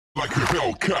Like a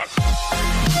Hellcat.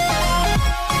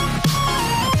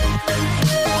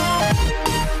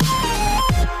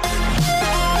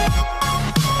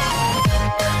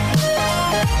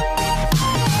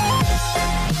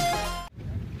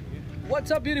 What's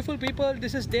up, beautiful people?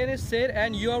 This is Danish Sid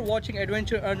and you are watching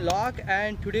Adventure Unlock,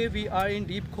 and today we are in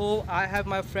Deep Cove. I have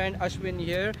my friend Ashwin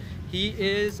here. He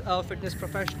is a fitness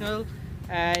professional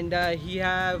and he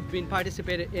have been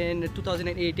participated in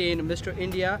 2018 Mr.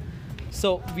 India.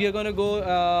 So we are gonna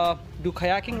go do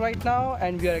kayaking right now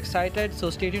and we are excited, so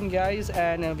stay tuned guys,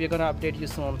 and we're gonna update you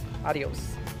soon.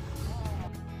 Adios.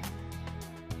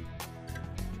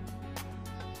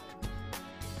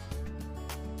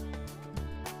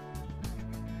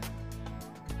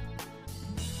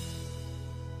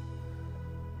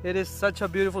 It is such a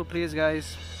beautiful place,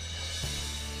 guys.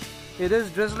 It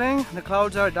is drizzling, the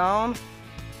clouds are down,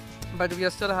 but we are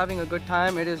still having a good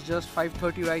time. It is just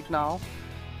 5:30 right now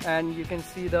and you can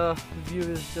see the view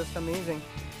is just amazing.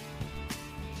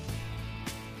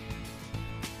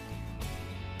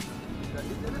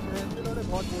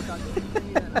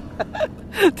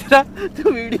 तेरा तू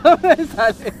video में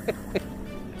साले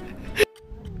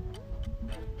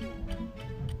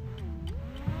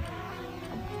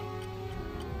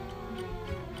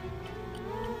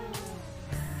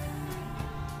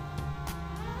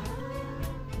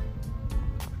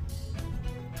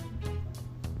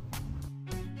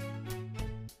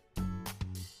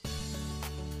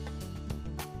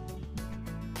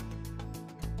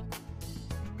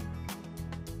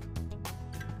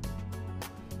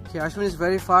Ashwin is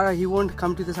very far, he won't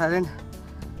come to this island,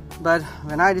 but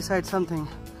when I decide something,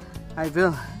 I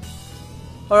will.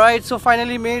 Alright, so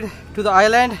finally made to the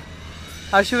island.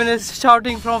 Ashwin is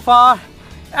shouting from far,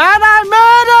 and I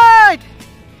made it!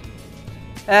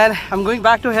 And I'm going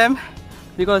back to him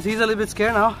because he's a little bit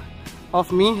scared now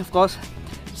of me, of course.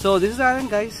 So this is the island,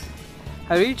 guys.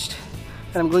 I reached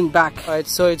and I'm going back. Alright,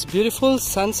 so it's beautiful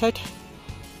sunset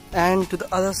and to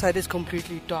the other side is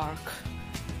completely dark.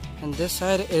 And this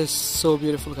side is so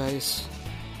beautiful, guys.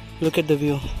 Look at the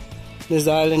view. This is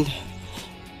the island.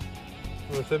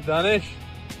 What's up, Danish?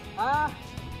 Alright,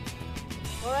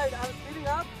 I'm speeding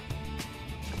up.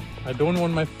 I don't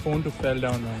want my phone to fall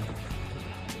down, man.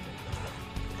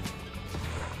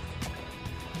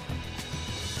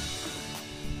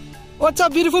 What's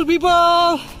up, beautiful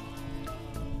people?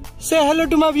 Say hello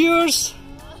to my viewers.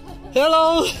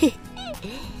 Hello.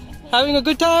 Having a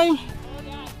good time?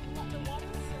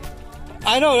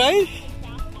 I know, right?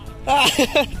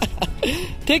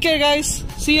 Take care, guys.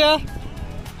 See ya.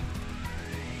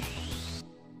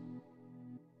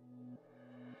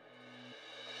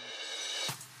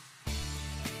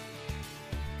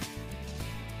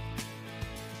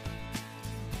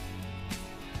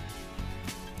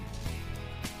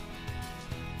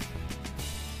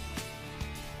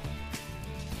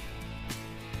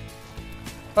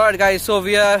 Alright guys, so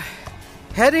we are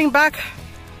heading back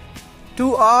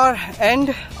to our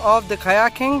end of the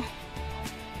kayaking.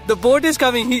 The boat is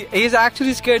coming. He's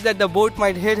actually scared that the boat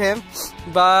might hit him,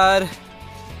 but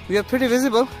we are pretty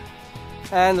visible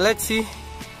and let's see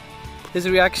his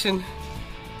reaction.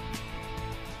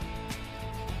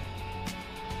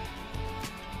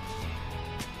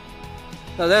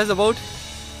 Now there's the boat.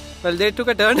 Well, they took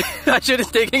a turn. Ashwin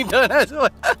is taking a turn as well.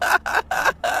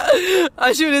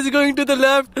 Ashwin is going to the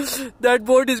left. That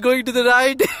boat is going to the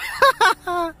right.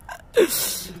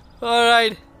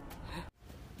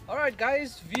 Alright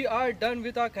guys, we are done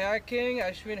with our kayaking.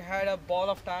 Ashwin had a ball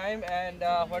of time, and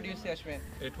what do you say, Ashwin?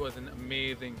 It was an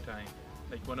amazing time,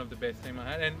 like one of the best time I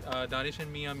had. And Danish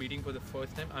and me are meeting for the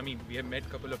first time. I mean, we have met a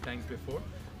couple of times before,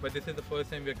 but this is the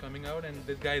first time we are coming out, and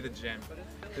this guy is a gem.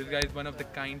 This guy is one of the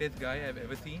kindest guy I've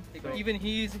ever seen. So even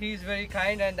he's very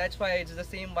kind, and that's why it's the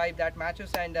same vibe that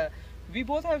matches. And we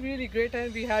both have really great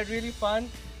time. We had really fun.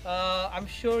 I'm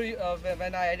sure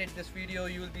when I edit this video,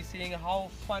 you will be seeing how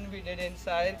fun we did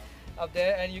inside up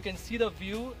there, and you can see the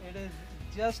view. It is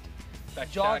just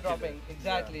jaw-dropping.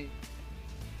 Exactly.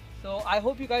 Yeah. So I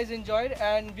hope you guys enjoyed,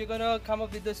 and we're gonna come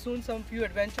up with soon some few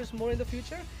adventures more in the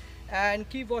future. And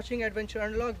keep watching Adventure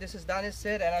Unlock. This is Danish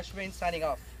Sid and Ashwin signing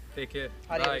off. take care.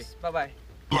 Adios. Bye bye.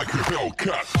 Like a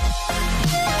Hellcat.